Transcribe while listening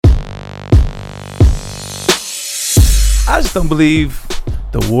I just don't believe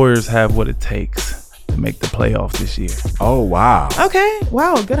the Warriors have what it takes to make the playoffs this year. Oh, wow. Okay.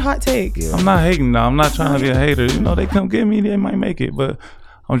 Wow. Good hot take. Yeah. I'm not hating now. I'm not trying to be a hater. You know, they come get me, they might make it, but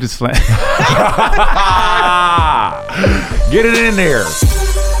I'm just playing. Get it in there.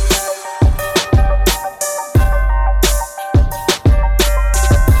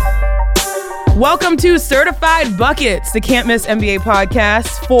 Welcome to Certified Buckets, the Can't Miss NBA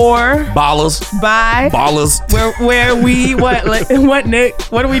podcast for Ballers. by Ballers. where we what Nick?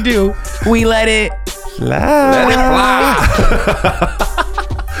 What do? We let it Let it fly.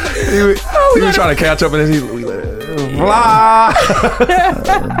 he was trying to catch up and then we let it fly.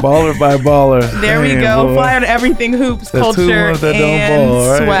 Baller by baller. There we go. Boy. Fly on everything hoops, The two culture, ones that don't and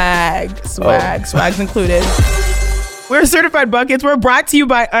ball, right? swag's included. We're Certified Buckets. We're brought to you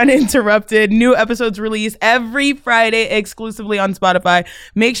by Uninterrupted. New episodes released every Friday exclusively on Spotify.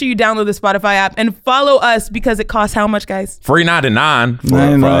 Make sure you download the Spotify app and follow us because it costs how much, guys? Free 99.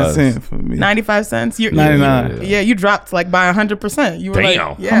 99 cents for me. 95 cents? 99. Yeah, you dropped like by 100%. You were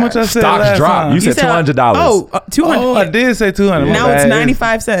Damn. like, yeah. How much I said Stocks last dropped. time? You said $200. Oh, 200. Oh, I did say 200. Now it's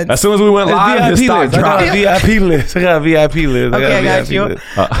 95 cents. As soon as we went live, his VIP stock list. I got dropped. a VIP list. I got a VIP list. Okay, I got VIP you. list.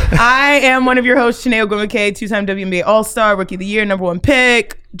 I am one of your hosts, Chineo Gwimike, two-time WNBA All-Star, Rookie of the Year, number one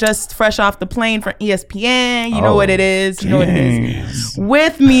pick, just fresh off the plane from ESPN. You know what it is. You know what it is.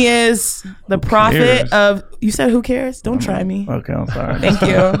 With me is the prophet cares? of, you said who cares? Don't try me. Okay, I'm sorry. Thank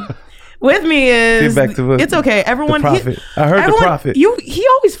you. With me is, Get back to it's okay. Everyone, the prophet. I heard the prophet. He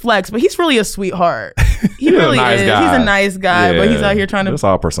always flex, but he's really a sweetheart. He really a nice is. guy. He's a nice guy, but he's out here trying to. It's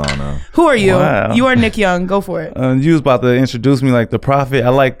all persona. Who are you? Wow. You are Nick Young. Go for it. You was about to introduce me like the prophet. I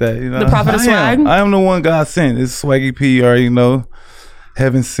like that. You know, The prophet of swag? I am the one God sent. It's Swaggy P. You already know.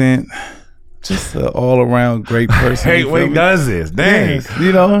 Heaven sent. Just an all around great person. Hate you when feel he me? does this. Dang. Yes,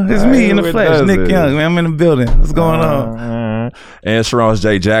 you know, it's I me hate in the when he flesh. does Nick this. Young, man. I'm in the building. What's going on? And Sharon's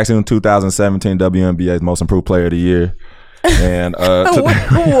J. Jackson, 2017 WNBA's Most Improved Player of the Year. And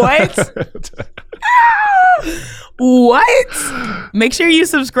What? Make sure you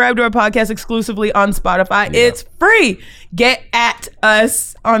subscribe to our podcast exclusively on Spotify. Yeah. It's free. Get at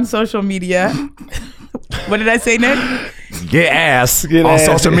us on social media. What did I say, Nick? Get ass Get on ass.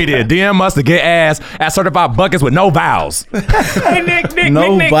 social media. DM us to get ass at Certified Buckets with no vowels. Hey, Nick,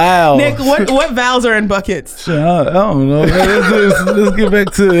 No Nick, vowels. Nick, what vowels are in buckets? Shit, I don't know. Let's get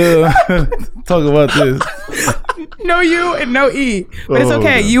back to talk about this. No U and no E. But it's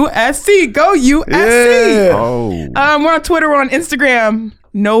okay. USC. Go USC. Yeah. Oh. We're on Twitter. We're on Instagram.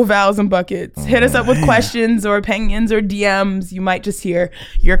 No vowels and buckets. Hit us up with questions or opinions or DMs. You might just hear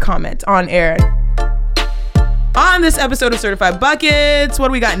your comment on air. On this episode of Certified Buckets, what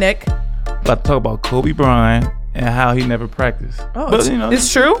do we got, Nick? About to talk about Kobe Bryant and how he never practiced. Oh, but you know,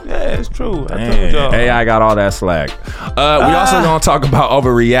 it's true? Yeah, it's true. I told Man, y'all. AI got all that slack. We also gonna talk about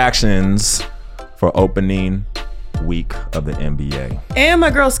overreactions for opening week of the NBA. And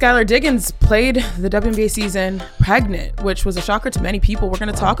my girl Skylar Diggins played the WNBA season pregnant, which was a shocker to many people. We're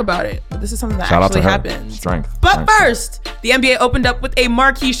going to talk about it, but this is something that Shout out actually to her. happened. Strength. But Strength. first, the NBA opened up with a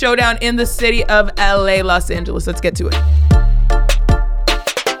marquee showdown in the city of LA, Los Angeles. Let's get to it.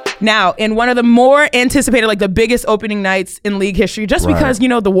 Now, in one of the more anticipated, like the biggest opening nights in league history, just because, you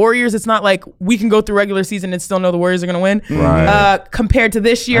know, the Warriors, it's not like we can go through regular season and still know the Warriors are going to win. Right. Compared to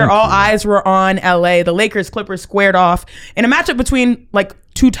this year, all eyes were on LA. The Lakers, Clippers squared off in a matchup between like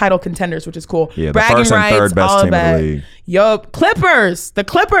two title contenders, which is cool. Yeah, the Bragging first and rights, third best all team in the that. league. Yup. The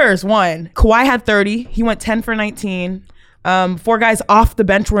Clippers won. Kawhi had 30. He went 10 for 19. Four guys off the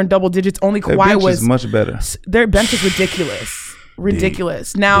bench were in double digits. Only Their Kawhi bench was is much better. Their bench is ridiculous.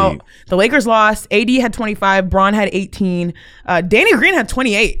 Ridiculous. Deep. Now, Deep. the Lakers lost. AD had 25. Bron had 18. Danny Green had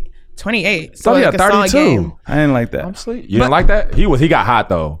 28. 28. So Oh, yeah, like a solid 32. game. I didn't like that. You didn't like that? He got hot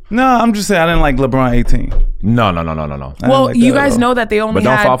though. No, I'm just saying I didn't like LeBron 18. No. I Well, didn't you like that guys at all. know that they only But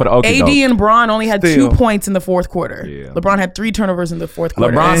don't had fall for the okey AD doke. and Bron only had Still. 2 points in the fourth quarter. Yeah. LeBron had 3 turnovers in the fourth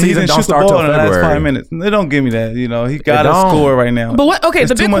quarter. LeBron And he season didn't don't shoot the start ball till in the last February. 5 minutes. They don't give me that. You know, he got to don't. score right now. But what? Okay, There's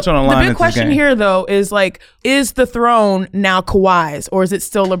the too big, much on the the line. big in this question game. here though is like, is the throne now Kawhi's or is it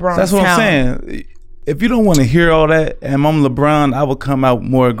still LeBron's? That's what town? I'm saying. If you don't want to hear all that, and I'm LeBron, I would come out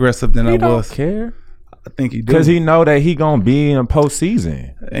more aggressive than I was. care. I think he did. Because he know that he gonna be in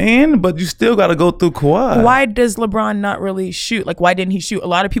postseason. But you still got to go through Kawhi. Why does LeBron not really shoot? Like, why didn't he shoot? A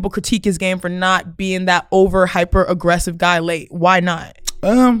lot of people critique his game for not being that over hyper aggressive guy late. Why not?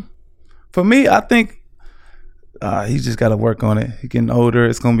 For me, I think he just got to work on it. He's getting older.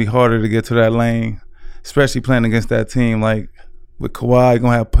 It's going to be harder to get to that lane, especially playing against that team. Like with Kawhi,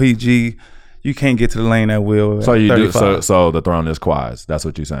 going to have PG. You can't get to the lane at will. So at you 35. do. So the throne is Kawhi's. That's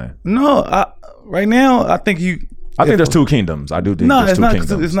what you're saying. No, right now I think I think there's two kingdoms. I do think No, there's it's two not.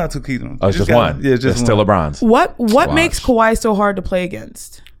 kingdoms. It's not two kingdoms. Oh, it's You just gotta- one. Yeah, just it's one. still LeBron's. What makes Kawhi so hard to play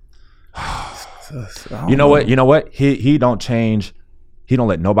against? You know what? He don't change. He don't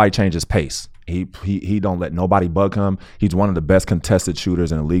let nobody change his pace. He don't let nobody bug him. He's one of the best contested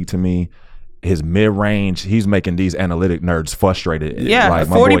shooters in the league to me. His mid range, he's making these analytic nerds frustrated. Yeah, Like,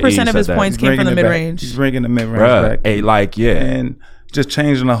 my boy 40% E of his said that. points He's came from the bringing it back. mid-range. He's bringing the mid-range Bruh, back. like yeah. And just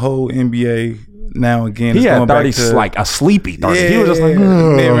changing the whole NBA now again. He It's had going back 30, to- like a sleepy 30. Yeah, He was just like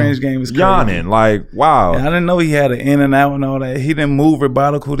mid-range game is crazy. yawning. Like wow, I didn't know he had an in and out and all that. He didn't move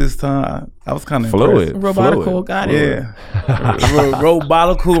robotical this time. I was kind of fluid, Robotical, fluid. got it. Yeah,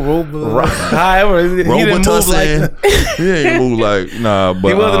 robotical, however, he didn't move like he ain't move like nah. But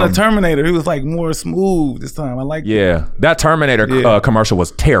he wasn't a Terminator. He was like more smooth this time. I like. yeah, that Terminator Yeah. commercial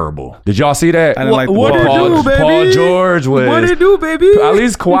was terrible. Did y'all see that? I didn't like the What it Paul- do, baby? Paul George was. What it do, baby? At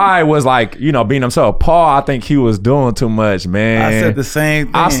least Kawhi was like, being himself. Paul, I think he was doing too much, man. I said the same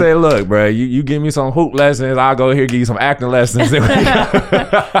thing. I said, look, bro, you give me some hoop lessons, I'll go here give you some acting lessons.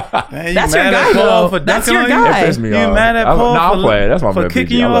 Man, you That's your mad guy, at Paul though. for That's dunking your on guy. you? Pissed me You off. mad at I'm- Paul nah, I'm for, playing. That's my for man,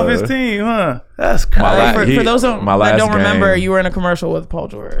 kicking BG. you I off love his it. team, huh? That's crazy. For those that last don't remember, game. you were in a commercial with Paul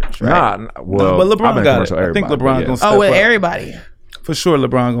George, right? Well, but I've LeBron been got commercial it. I think everybody, LeBron but gonna yeah. step Oh, with up. everybody. For sure,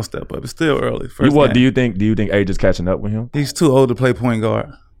 LeBron gonna step up. It's still early. First What game. do you think age is catching up with him? He's too old to play point guard.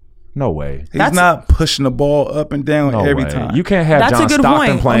 No way. He's not pushing the ball up and down No every way. time. You can't have That's a John good Stockton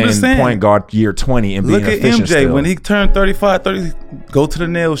point. playing I'm just saying. point guard year 20 and Look being at efficient MJ still. when he turned 35, 30, go to the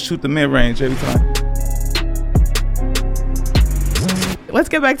nails, shoot the mid range every time. Let's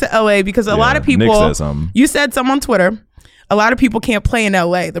get back to LA because a lot of Nick people. said something. You said some on Twitter. A lot of people can't play in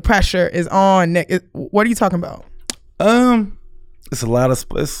LA. The pressure is on. Nick, what are you talking about? It's a lot of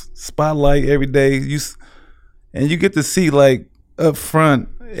it's spotlight every day. And you get to see like up front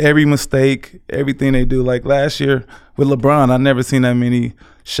every mistake, everything they do. Like last year with LeBron, I never seen that many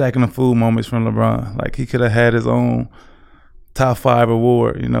Shaq and the Fool moments from LeBron. Like he could have had his own top 5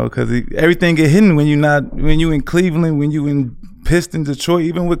 award, because everything get hidden when you in Cleveland, when you in Pistons, Detroit,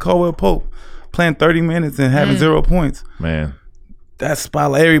 even with Caldwell Pope playing 30 minutes and having 0 points. Man. That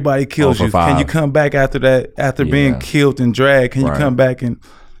spotlight, everybody kills 0 you. for 5. Can you come back after that? After being killed and dragged, can you Right. come back and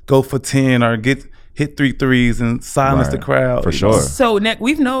go for 10 or hit 3 threes and silence Right. the crowd? For you know? sure. So Nick,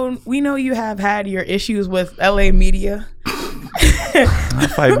 we know you have had your issues with LA media. I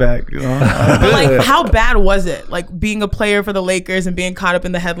fight back. But like, how bad was it? Like being a player for the Lakers and being caught up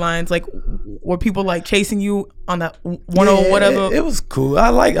in the headlines. Like, were people like chasing you on that whatever? It was cool. I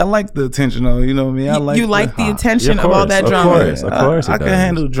like the attention though. You know what I mean? I You like the attention Yeah, of all that of drama. course. Of course I it can does.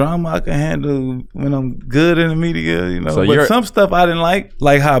 handle drama. I can handle when I'm good in the media. So but you're- some stuff I didn't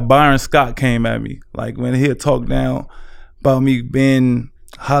like how Byron Scott came at me. Like when he had talked down about me being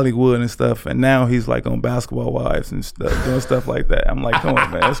Hollywood and stuff, and now he's like on Basketball Wives and stuff, doing stuff like that. I'm like, come on,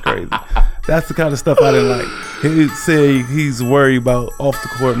 man, that's crazy. That's the kind of stuff I didn't like. He say he's worried about off the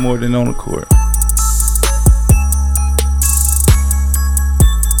court more than on the court.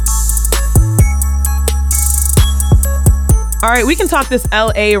 All right, we can talk this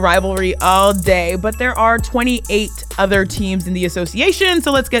LA rivalry all day, but there are 28 other teams in the association,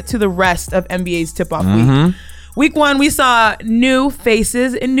 so let's get to the rest of NBA's tip-off week. Week 1, we saw new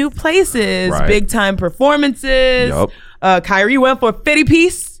faces in new places, Right. big-time performances. Yup. Kyrie went for 50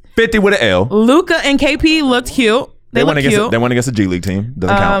 piece. 50 with an L. Luka and KP looked cute. They went looked against cute. they went against a G League team.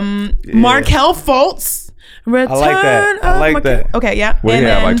 Doesn't count. Markelle Fultz. Return that. I of like Markelle- that. Okay, yeah. What do you And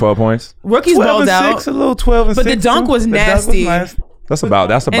have, then like 12 points? Rookies 12 balled and out. 6, a little 12 and But 6. the dunk too. was The dunk nasty. nice. That's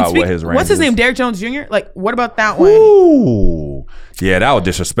about And what his range what's his is. name? Derrick Jones Jr.? Like, what about that one? Ooh. Yeah, that was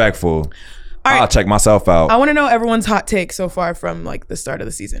disrespectful. All right. I'll check myself out. I want to know everyone's hot take so far from like the start of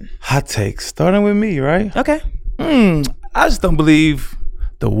the season. Hot takes, starting with me, right? Okay. I just don't believe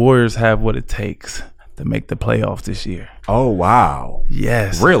the Warriors have what it takes to make the playoffs this year. Oh, wow.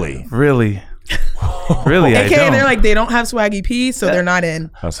 Yes. Really? Really, I AKA, don't. they're like, they don't have Swaggy P, so they're not in.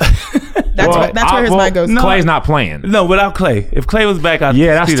 That's That's where his mind goes. no. Clay's not playing. No, without Clay. If Clay was back, I'd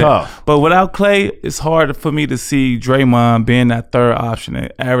Yeah, that's see that. tough. But without Clay, it's hard for me to see Draymond being that third option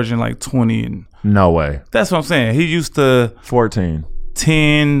and averaging like 20. And No way. that's what I'm saying. He used to 14.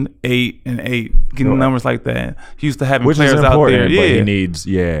 10, 8, and 8, getting numbers like that. He used to having Which players is out important, there. but Yeah. he needs,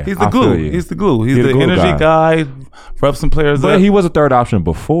 He's the I feel glue. you. He's the glue. He's He's the the glue energy guy. Rub some players But up. he was a third option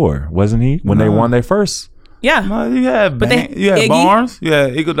before, wasn't he? When they won their first. Yeah. No, you had But you had Iggy? Barnes. You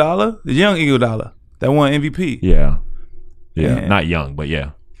had Iguodala, the young Iguodala that won MVP. Yeah. Yeah. Not young, but yeah.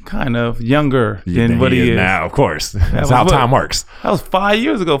 kind of younger than what he is now. Of course, that's was how what- time works. That was 5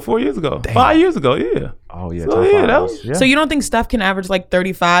 years ago, 4 years ago, 5 years ago. Yeah. Oh yeah, So, yeah, that was- So you don't think Steph can average like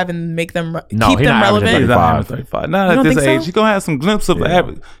 35 and make them No, keep he them not averaging relevant? He's 35. not averaging 35. Not You at don't this think so? age. He's gonna have some glimpses of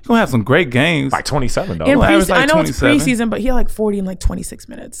average. He's gonna have some great games. like 27 though. In Well, average I like know it's 27. preseason, but he had like 40 in like 26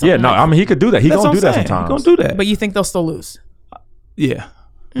 minutes. Yeah, something no, like I mean he could do that. He That's gonna what do I'm that saying. sometimes. He's gonna do that. But you think they'll still lose? Yeah.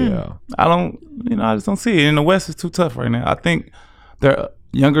 Yeah. I don't. I just don't see it. In the West, it's too tough right now. I think there are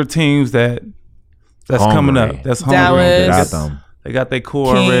younger teams that's coming Hungry. up. That's hungry. Dallas. Got That's- them. They got their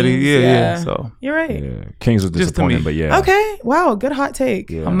core Kings, already. Yeah, yeah. yeah. So You're right. Yeah. Kings was Just to me. disappointing, but yeah. Okay. Wow. Good hot take.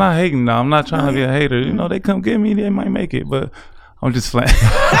 Yeah. I'm not hating. No, I'm not trying to be a hater. You know, they come get me, they might make it, but I'm just playing.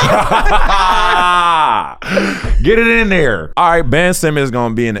 Get it in there. All right, Ben Simmons is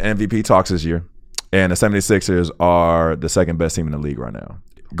going to be in the MVP talks this year. And the 76ers are the second best team in the league right now.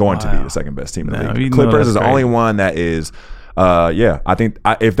 Going to be the second best team in the Now, league. you know Clippers that's is the crazy. only one that is, I think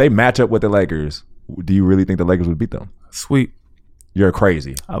if they match up with the Lakers, do you really think the Lakers would beat them? Sweep. You're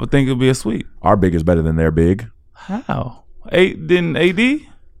crazy. I would think it'd be a sweep. Our big is better than their big. How? Didn't AD?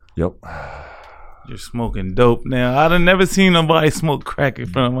 Yep. You're smoking dope now. I done never seen nobody smoke crack in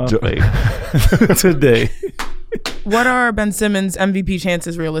front of my face today. What are Ben Simmons' MVP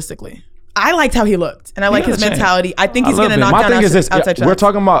chances realistically? I liked how he looked, and I like got his a chance. mentality. I think I he's love going to Ben. knock My down thing is this: outside we're shots.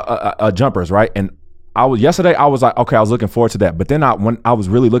 talking about jumpers, right? And yesterday I was like, okay, I was looking forward to that. But then when I was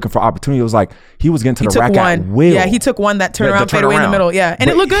really looking for opportunity, it was like he was getting to He the took rack at one. will. Yeah, he took one that turnaround The fadeaway in the turnaround. middle. Yeah, and But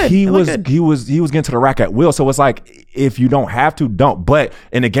it looked good. He It was looked good. he was getting to the rack at will. So it's like if you don't have to, don't. But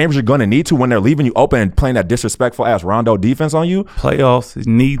in the games you're going to need to when they're leaving you open and playing that disrespectful ass Rondo defense on you. Playoffs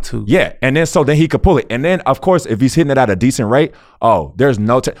need to. Yeah, and then so then he could pull it. And then of course if he's hitting it at a decent rate, there's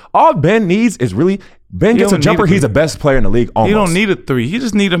no all Ben needs is really Ben gets a don't need jumper. a He's the best player in the league. Almost. He don't need a three. He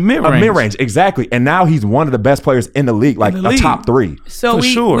just need a mid a range. mid-range, exactly. And now he's one of the best players in the league, like the a league. top three. So For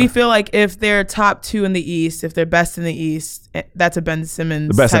sure. we feel like if they're top two in the East, if they're best in the East, that's a Ben Simmons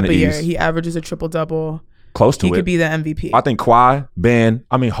The best in type the of year. East. He averages a triple double. Close to He it. could be the MVP. I think Kawhi, Ben,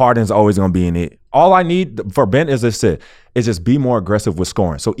 Harden's always going to be in it. All I need for Ben is just be more aggressive with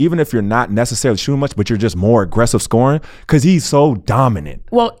scoring. So even if you're not necessarily shooting much, but you're just more aggressive scoring, because he's so dominant.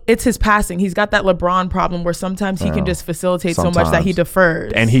 Well, it's his passing. He's got that LeBron problem where sometimes he can just facilitate so much that he Sometimes.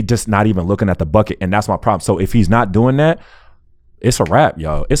 defers. And he just not even looking at the bucket. And that's my problem. So if he's not doing that, it's a wrap,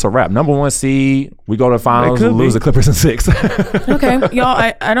 yo. It's a wrap. Number one seed, we go to the finals, could lose be. the Clippers in 6. Okay,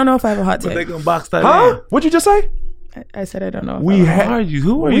 y'all, I don't know if I have a hot They take. gonna box that Huh? in. What'd you just say? I said I don't know. If We I have a ha-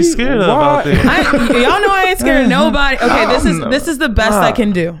 Who are you scared of out there? y'all know I ain't scared of nobody. Okay, this is the best I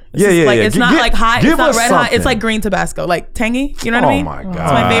can do. This Yeah, is yeah, like yeah. it's not like hot, give it's not us red hot. It's something. like green Tabasco, like tangy. You know what I mean? Oh my God. It's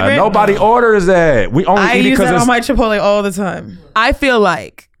my favorite. Nobody orders that. We only I eat it use because that it's on my Chipotle all the time. I feel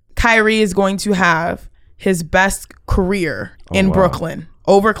like Kyrie is going to have his best career in wow. Brooklyn.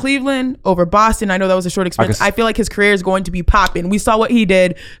 Over Cleveland, over Boston. I know that was a short experience. I feel like his career is going to be popping. We saw what he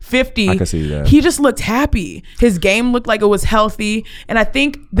did. 50. I can see that. He just looked happy. His game looked like it was healthy. And I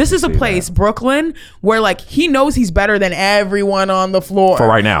think this is a place, Brooklyn, where like he knows he's better than everyone on the floor. For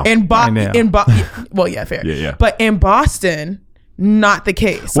right now. Right now. Well, yeah, fair. Yeah. But in Boston, not the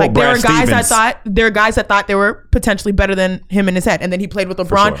case. Well, Like there Brad are guys Stevens. that thought they were potentially better than him in his head, and then he played with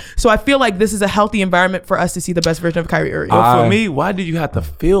LeBron. sure. So I feel like this is a healthy environment for us to see the best version of Kyrie Irving. But for me, why do you have to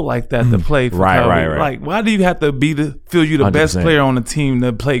feel like that to play for Right, Kyrie? right. Like, why do you have to feel you the best 100%. player on the team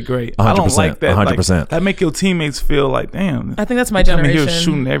to play great? I don't 100%, like that. Like, 100%. that make your teammates feel like, damn. I think that's my I mean, generation. he was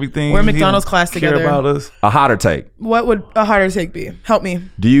shooting everything. We're He McDonald's don't class care together. about us. a hotter take. What would a harder take be? Help me.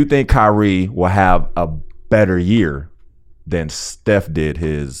 Do you think Kyrie will have a better year than Steph did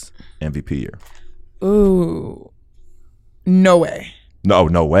his MVP year? Ooh, no way.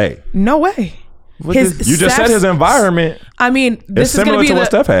 No way. No way. You You just said his environment. I mean, this is going similar to be to what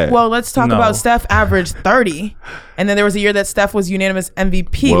Steph had. Well, let's talk No. about Steph averaged 30, and then there was a year that Steph was unanimous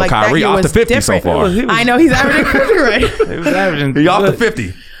MVP. Well, like that Kyrie year off was the 50 so different. far. He was- I know he's averaging 50, right? He was averaging. He off the good.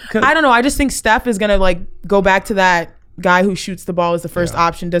 50. I don't know. I just think Steph is gonna like go back to that guy who shoots the ball as the first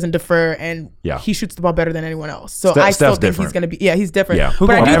option, doesn't defer, and Yeah. he shoots the ball better than anyone else. So Steph- I still Steph's think different. he's gonna be. Yeah, he's different. Yeah. Who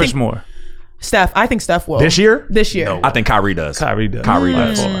But I gonna do average think more? Steph. I think Steph will This year? This year. I think Kyrie does. Kyrie does. Kyrie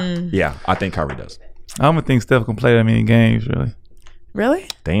does. Mm. Yeah, I think Kyrie does. I don't think Steph can play that many games, really. Really?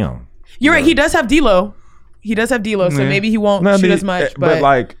 Damn. You're right. He does have D'Lo. He does have D'Lo, so Yeah. maybe he won't shoot as much. But,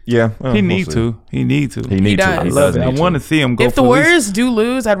 like, yeah. He need to. He need to. He need does. to. I He love it. I need want to see him go if the for at least- Warriors do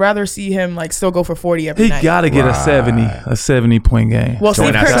lose, I'd rather see him like still go for 40 every He night. got to get a 70 point game. Well, Join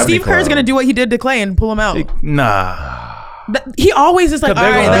Steve, that 70 Steve Kerr's club. gonna do what he did to Clay and pull him out. Nah. He always is like, all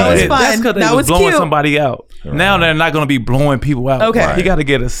right, that was fun. That's because they that was was blowing cute. somebody out. Right. Now they're not going to be blowing people out. Okay. Right. He got to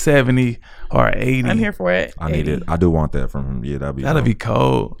get a 70 or 80. I'm here for it. I need it. I do want that from him. Yeah, That'd dope. be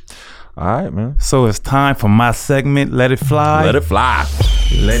cold. All right, man. So it's time for my segment, Let It Fly. Let it fly.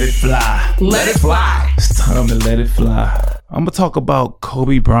 Let it fly. Let it fly. It's time to let it fly. I'm going to talk about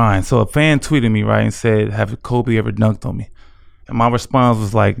Kobe Bryant. So a fan tweeted me, right, and said, have Kobe ever dunked on me? And my response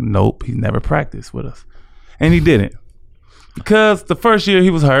was like, nope, he never practiced with us. And he didn't. Because the first year he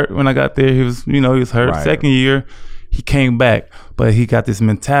was hurt. When I got there, he was hurt. Right. Second year, he came back. But he got this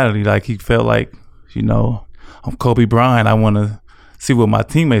mentality, like he felt like, I'm Kobe Bryant. I want to see what my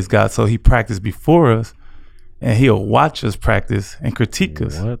teammates got. So he practiced before us. And he'll watch us practice and critique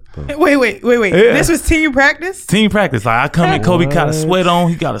us. What the? Wait. Yeah. This was team practice? Team practice. Like I come in, Kobe got a sweat on.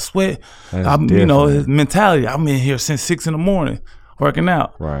 He got a sweat. That's His mentality. I'm in here since 6 a.m. working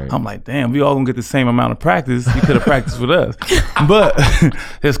out. Right. I'm like, damn, we all gonna get the same amount of practice. You could have practiced with us, but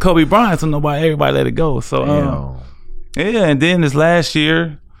it's Kobe Bryant, so everybody let it go. So yeah. And then this last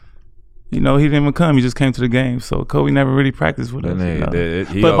year, he didn't even come. He just came to the game. So Kobe never really practiced with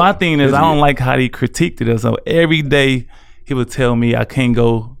us. But my thing is, I don't like how he critiqued it. So every day he would tell me I can't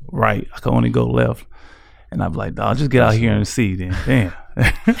go right. I can only go left. And I'm like, dog, just get out here and see then. Damn.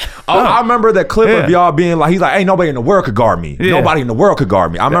 I remember that clip of y'all being like, he's like, ain't nobody in the world could guard me. Yeah. Nobody in the world could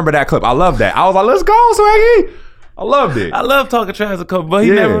guard me. I remember that clip. I love that. I was like, let's go, Swaggy. I loved it. I love talking trash to Kobe, but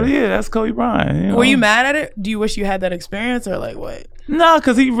he never, that's Kobe Bryant. Were you mad at it? Do you wish you had that experience or like what? No,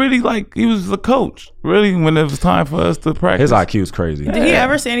 because he really, he was the coach, really, when it was time for us to practice. His IQ's crazy. Did he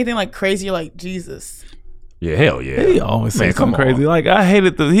ever say anything like crazy or like Jesus? Yeah, hell yeah. He always say something crazy. on. Like, I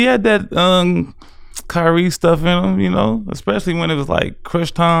hated he had that Kyrie stuff in him, especially when it was like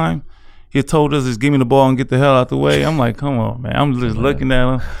crush time. He told us, just give me the ball and get the hell out the way. I'm like, come on, man. I'm just looking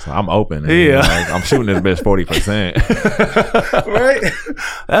at him. So I'm open. Yeah. I'm shooting this bitch 40%. Right?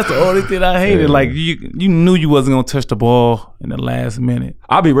 That's the only thing I hated. Yeah. Like, you knew you wasn't going to touch the ball in the last minute.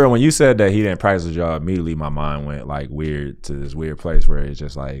 I'll be real. When you said that he didn't practice with y'all, immediately my mind went like weird to this weird place where it's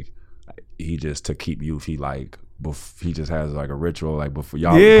just like, he just to keep youth, he just has like a ritual like before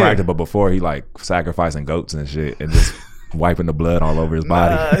y'all practice, but before he like sacrificing goats and shit and just wiping the blood all over his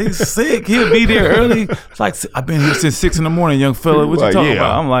body. He's sick. He'll be there early. It's like, I've been here since 6 a.m, young fella. What you talking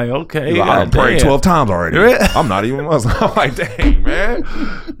about? I'm like, okay. I prayed 12 times already. Right? I'm not even Muslim. I'm like, dang, man.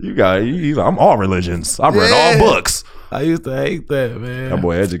 He's like, I'm all religions. I've read all books. I used to hate that, man. That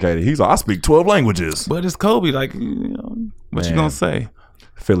boy educated. He's like, I speak 12 languages. But it's Kobe. Like, what you gonna say?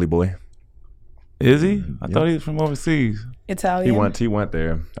 Philly boy. Is he? I thought he was from overseas. Italian. He went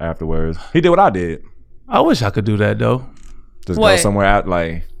there afterwards. He did what I did. I wish I could do that though. Just What? go somewhere out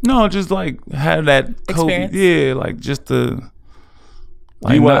like No, just like have that Kobe. Experience? Yeah, like just to.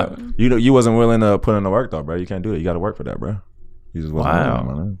 Like you wasn't willing to put in the work though, bro. You can't do it. You got to work for that, bro. You just wasn't Wow.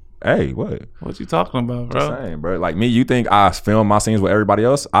 willing, man. Hey, what? What you talking about, bro? Just saying, bro. Like me, you think I film my scenes with everybody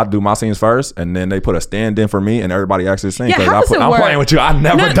else? I do my scenes first, and then they put a stand in for me, and everybody actually sings. Yeah, how does it I'm work? playing with you. I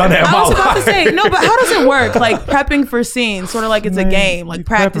never done that in my I was about to life. say no, but how does it work? Like prepping for scenes, sort of like it's a game, like you prepping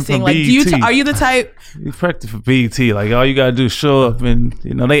practicing. for Like, BET. are you the type? You practice for BET. Like all you gotta do is show up, and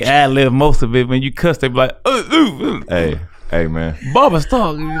they ad lib most of it. When you cuss, they be like, Hey, man. Bubba's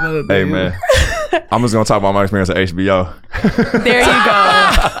talk. Hey, man. I'm just gonna talk about my experience at HBO. There you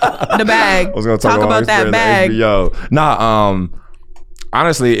go. The bag. I was gonna talk about that my bag. experience at HBO. Nah,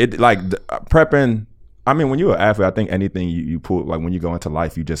 honestly, it like prepping. I mean, when you're an athlete, I think anything you pull, like when you go into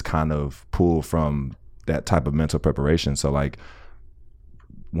life, you just kind of pull from that type of mental preparation. So like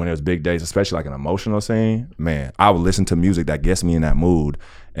when there's big days, especially like an emotional scene, man, I would listen to music that gets me in that mood,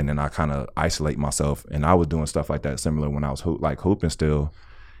 and then I kind of isolate myself. And I was doing stuff like that similar when I was hooping still.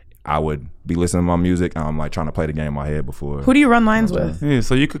 I would be listening to my music, and I'm like trying to play the game in my head before. Who do you run lines with? Yeah,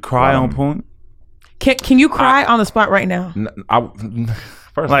 so you could cry on point. Can you cry on the spot right now?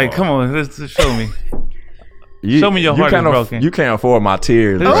 First Like, of all, come on, just show me. Show me your heart is broken. You can't afford my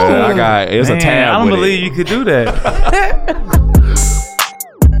tears, bro. Oh. It's a Man, tab. I don't with believe it. you could do that.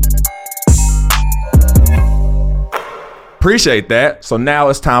 Appreciate that. So now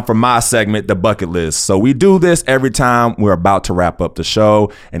it's time for my segment, The Bucket List. So we do this every time we're about to wrap up the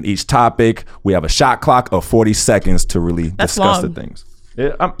show, and each topic we have a shot clock of 40 seconds to really That's discuss long. the things.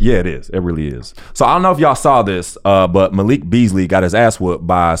 Yeah, it is. It really is. So I don't know if y'all saw this, but Malik Beasley got his ass whooped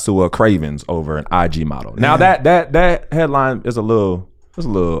by Sua Cravens over an IG model. Now that headline is a little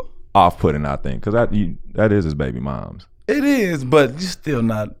off-putting, I think, because that is his baby mom's. It is, but you're still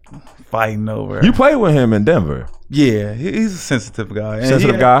not fighting over it. You played with him in Denver. Yeah, he's a sensitive guy. And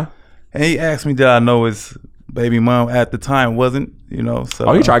Sensitive guy. And he asked me, did I know his baby mom at the time wasn't, so.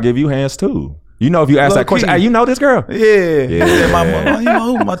 Oh, he tried to give you hands too. You know, if you ask Low that question, key. hey, you know this girl? Yeah.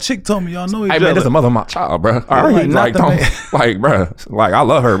 Yeah. My chick told me y'all know each Hey other. man, this is the mother of my child, bro. All right, like, not the like, bro, like I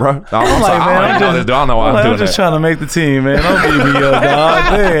love her, bro. I'm sorry, man, I don't know this dude. I don't know why I'm doing I'm just that. trying to make the team, man. Don't beat me up,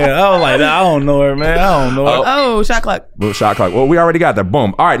 dog. Man, I was like, I don't know her, man. I don't know her. Oh, shot clock. Well, shot clock. Well, we already got there.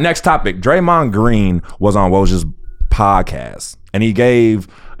 Boom. All right, next topic. Draymond Green was on Woj's podcast, and he gave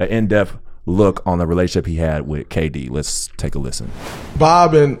an in-depth look on the relationship he had with KD. Let's take a listen.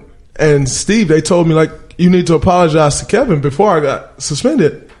 Bob and Steve, they told me, like, you need to apologize to Kevin before I got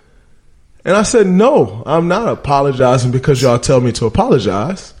suspended. And I said, no, I'm not apologizing because y'all tell me to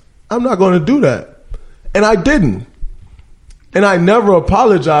apologize. I'm not going to do that. And I didn't. And I never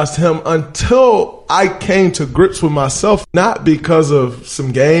apologized to him until I came to grips with myself, not because of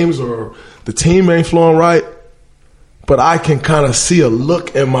some games or the team ain't flowing right, but I can kind of see a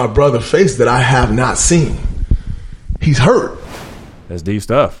look in my brother's face that I have not seen. He's hurt. That's deep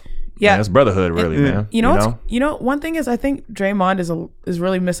stuff. Yeah. Man, that's brotherhood, really, man. You know, one thing is, I think Draymond is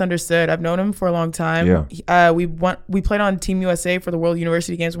really misunderstood. I've known him for a long time. Yeah. We played on Team USA for the World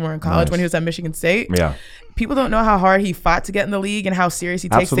University Games when we were in college, when he was at Michigan State. Yeah. People don't know how hard he fought to get in the league and how serious he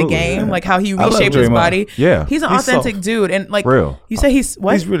takes Absolutely, the game, yeah. like how he love reshaped his Draymond. body. Yeah. He's an He's authentic soft. dude, and like Real. you say, he's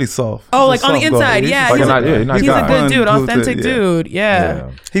what? He's really soft. Oh, He's like a on the soft guy. inside, yeah. Like He's a nice he's guy. a good dude, Fun, authentic yeah. dude.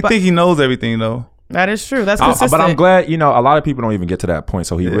 Yeah. He think he knows everything though. That is true. That's consistent. But I'm glad, a lot of people don't even get to that point.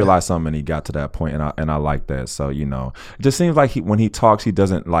 So he realized something and he got to that point, and I like that. So, it just seems like when he talks, he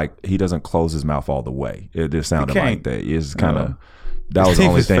doesn't close his mouth all the way. It just sounded like that. It's kind of that was the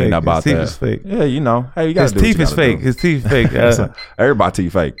only thing about that. His teeth is fake. Yeah, hey, you got His teeth is fake. His teeth fake. Everybody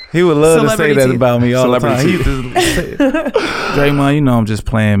teeth fake. He would love to say Celebrity that teeth. about me all the time. Celebrity He just say, Draymond, I'm just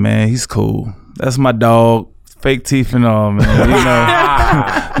playing, man. He's cool. That's my dog. Fake teeth and all, man.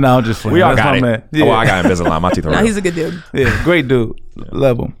 No, I'm just playing. We all That's got my it. man. Yeah. Oh, I got Invisalign. My teeth are Nah, real. he's a good dude. Yeah, great dude.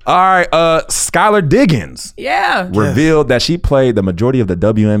 Love him. All right, Skylar Diggins Yeah. revealed that she played the majority of the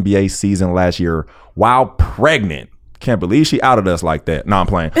WNBA season last year while pregnant. Can't believe she outed us like that. No, I'm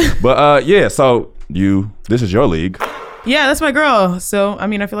playing. But so this is your league. Yeah, that's my girl. So, I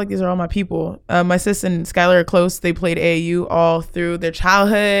feel like these are all my people. My sis and Skylar are close. They played AAU all through their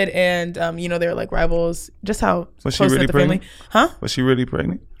childhood, and they were like rivals. Just how Was she close really knit the family. pregnant? Huh? Was she really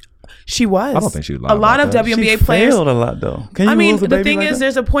pregnant? She was. I don't think she was lying A lot about of that. WNBA She players. failed a lot though. Can you lose a The baby thing like is, that?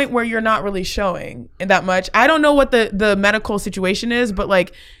 there's a point where you're not really showing that much. I don't know what the medical situation is, but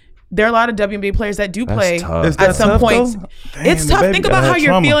like, there are a lot of WNBA players that do play tough. Is that at some tough, points. though? It's Damn, the tough. baby Think gotta about how have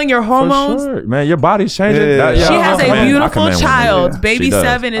you're trauma. feeling, your hormones. Sure. Man, your body's changing. Yeah. She has I a commend beautiful women. child. Yeah. Baby She does.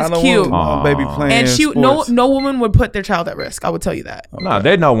 7 is I don't cute. want my baby playing And sports. no woman would put their child at risk. I would tell you that. Nah,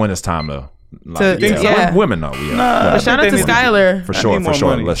 they know when it's time to. yeah. Women know. Yeah. Nah, But shout out to they need to- Skylar. For I sure. need For more sure.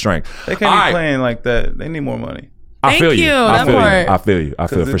 money. Let's strength. They can't All be right. playing like that. They need more money. I feel Thank you. you, I that feel part. you. I feel you. I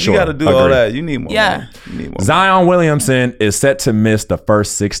feel for You sure. got to do Agree. all that. You need more. Yeah. money. You need more. Zion Williamson is set to miss the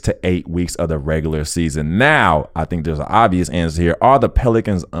first 6 to 8 weeks of the regular season. Now, I think there's an obvious answer here. Are the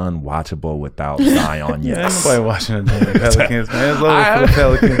Pelicans unwatchable without Zion? Yeah, ain't Yes. nobody watching the damn Pelicans, man.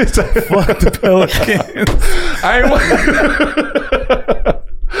 It's over for the Pelicans. Fuck the Pelicans.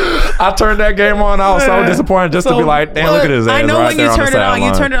 I turned that game on. I was so disappointed just to be like, damn, look at his ass. I know right when there you on the turned it on. You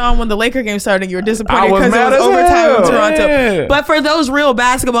sideline. turned it on when the Laker game started. You were I disappointed was because it mad was as overtime in hell. Toronto. Yeah. But for those real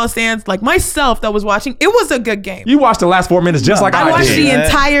basketball fans like myself that was watching, it was a good game. You watched the last 4 minutes just like I I watched did. the man.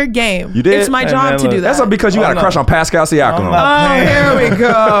 entire game. You did? It's my Hey, job man, to do look, that. That's because you got a crush on Pascal Siakam. I'm not- Oh, paying. here we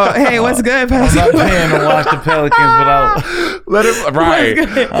go. Hey, what's good, I'm Pascal? not paying to watch the Pelicans without. Let it right.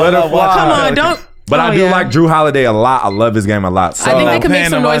 What's good? Let it fly. Come on, don't. But Oh, I do yeah. like Drew Holiday a lot. I love his game a lot. So I think they I'm can make paying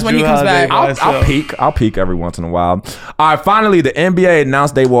some to noise watch when he Drew comes Holiday. back. I'll peek every once in a while. All right, finally, the NBA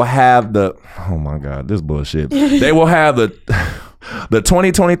announced they will have the. Oh my God, this bullshit. They will have the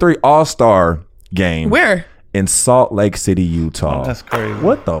 2023 All-Star game. Where? In Salt Lake City, Utah. That's crazy.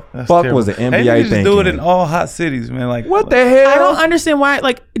 What the That's fuck terrible. was the Hey, NBA you just thinking? do it in all hot cities, man. Like What the hell? I don't understand why.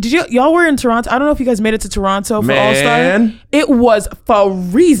 Like, did y'all were in Toronto? I don't know if you guys made it to Toronto for All Star. Man. It was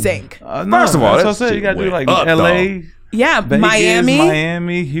freezing. No, First of all, that's that what I said. You shit got to do like went up, L.A., Yeah, Vegas,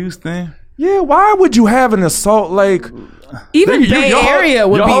 Miami, Houston. Yeah, why would you have an Salt Lake? Even You- Bay your ho- Area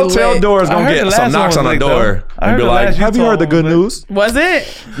would your be hotel lit. door is I gonna heard get the some last knocks one on was the lit, door though. I and heard be the like, last "Have you Utah heard the one good was lit. news?" Was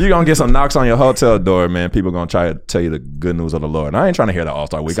it? You're gonna get some knocks on your hotel door, man. People gonna try to tell you the good news of the Lord. And I ain't trying to hear the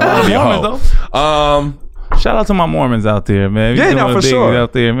All-Star week. I want to be a Mormons, hoe. Shout out to my Mormons out there, man. Yeah, You no, doing for a big sure.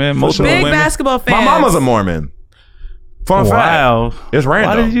 out there, man. Most sure. Big women. basketball fans. My mama's a Mormon. Fun Wow. fact. It's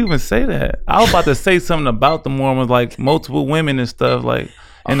random. Why did you even say that? I was about to say something about the Mormons, like multiple women and stuff. Like,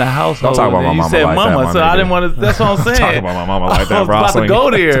 in the household. Don't talk about my and you mama said like that, mama, my so I nigga. didn't want to. That's what I'm saying. Talk about my mama like that, I was bro. about to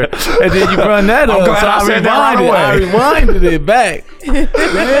go there, and then you run that up. glad So I said that right I away. rewinded it back.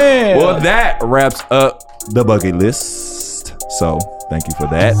 Man. Well, that wraps up the bucket list. So thank you for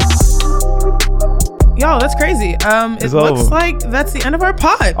that. Yo, that's crazy. It It's looks over. like that's the end of our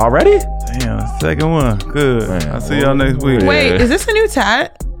pod. Already? Damn, second one. Good. Man, I'll see y'all next week. yeah. Wait, is this a new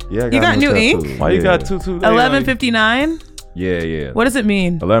tat? Yeah, I You got new ink? tattoos. Why you Yeah. got 2 days? 11:59. Yeah. What does it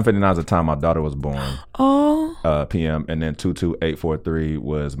mean? 11:59 is the time my daughter was born. Oh, PM, and then 22843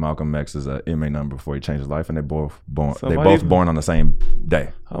 was Malcolm X's MA number before he changed his life, and they both born. So They why both you- born on the same day,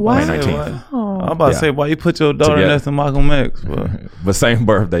 Why? May 19th. I'm about to Yeah. say why you put your daughter Together. next to Malcolm X. But But same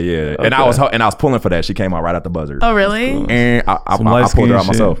birthday, yeah. And I Okay. was pulling for that. She came out right at the buzzer. oh, really? And I some pulled light-skinned her out shit.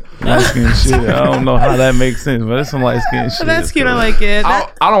 myself. Light-skinned shit. I don't know how that makes sense, but it's some light skin shit. That's cute. I like it. I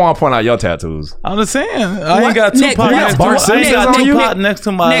don't want to point out your tattoos. I'm just saying. I What? ain't got Nick, Tupac you next got to Bart I ain't got Simpson on you? Tupac next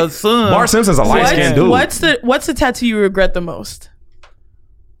to my Nick, son. Bart Simpson's a light skinned dude. What's the tattoo you regret the most?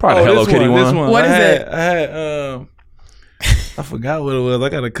 Probably the Hello Kitty one. This one. What is I had, it? I had I forgot what it was. I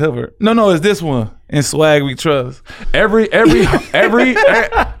got a cover. No, it's this one. In Swag We Trust. Every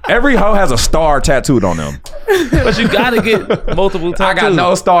hoe has a star tattooed on them. But you gotta get multiple tattoos. I got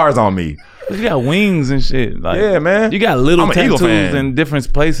no stars on me. You got wings and shit. Like, Yeah, man. You got little I'm an Eagle tattoos fan. in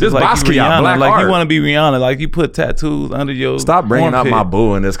different places. This like Basquiat, you Rihanna. black Like art. you want to be Rihanna. Like you put tattoos under your Stop bringing up armpit. my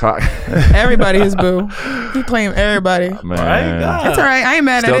boo in this car. Everybody is boo. You claim everybody. Man. Right? God. That's all right. I ain't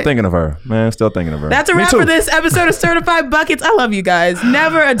mad Still at it. thinking of her. Man, still thinking of her. That's a Me wrap too. for this episode of Certified Buckets. I love you guys.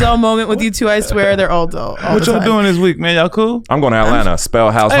 Never a dull moment with you two. I swear they're all dull. all What the y'all time. doing this week, man? Y'all cool? I'm going to Atlanta.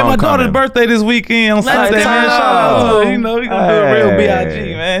 Spell House Hey, my Homecoming. daughter's birthday this weekend on Let's Saturday, go. man. Shout out to her. You know, we gonna do a real Hey.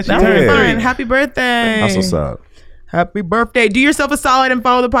 B.I.G., man. She That's turned Yeah. fun. 3. Happy birthday. That's what's up. Happy birthday. Do yourself a solid and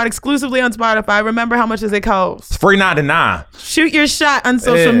follow the pod exclusively on Spotify. Remember, how much does it cost? It's free 99. Shoot your shot on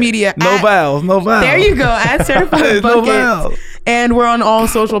social Yeah. media. No at- vowels. There you go. At Certified No Buckets. vowels. And we're on all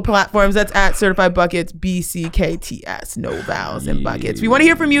social platforms. That's at Certified Buckets, BCKTS. No vowels and buckets. We want to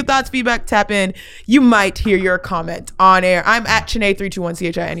hear from you. Thoughts, feedback, tap in. You might hear your comment on air. I'm at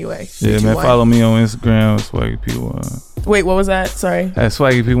Chanae321CHI anyway. Yeah, man. 321. Follow me on Instagram, Swaggy P1. Wait, what was that? Sorry. At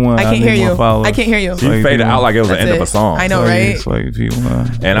Swaggy P1. I can't need hear more you. followers. I can't hear you. You Swaggy faded P1. out like it was the That's end of it. a song. I know, right? Swaggy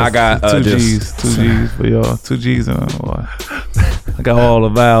P1. And I got, two just- G's. 2 G's for y'all. 2 G's on what? I got all the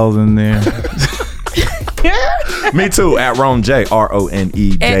vowels in there. Me too. At Rone J.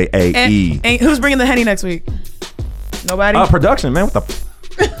 RONEJAE. And who's bringing the Henny next week? Nobody? Production, man. What the?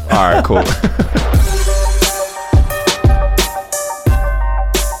 All right, cool.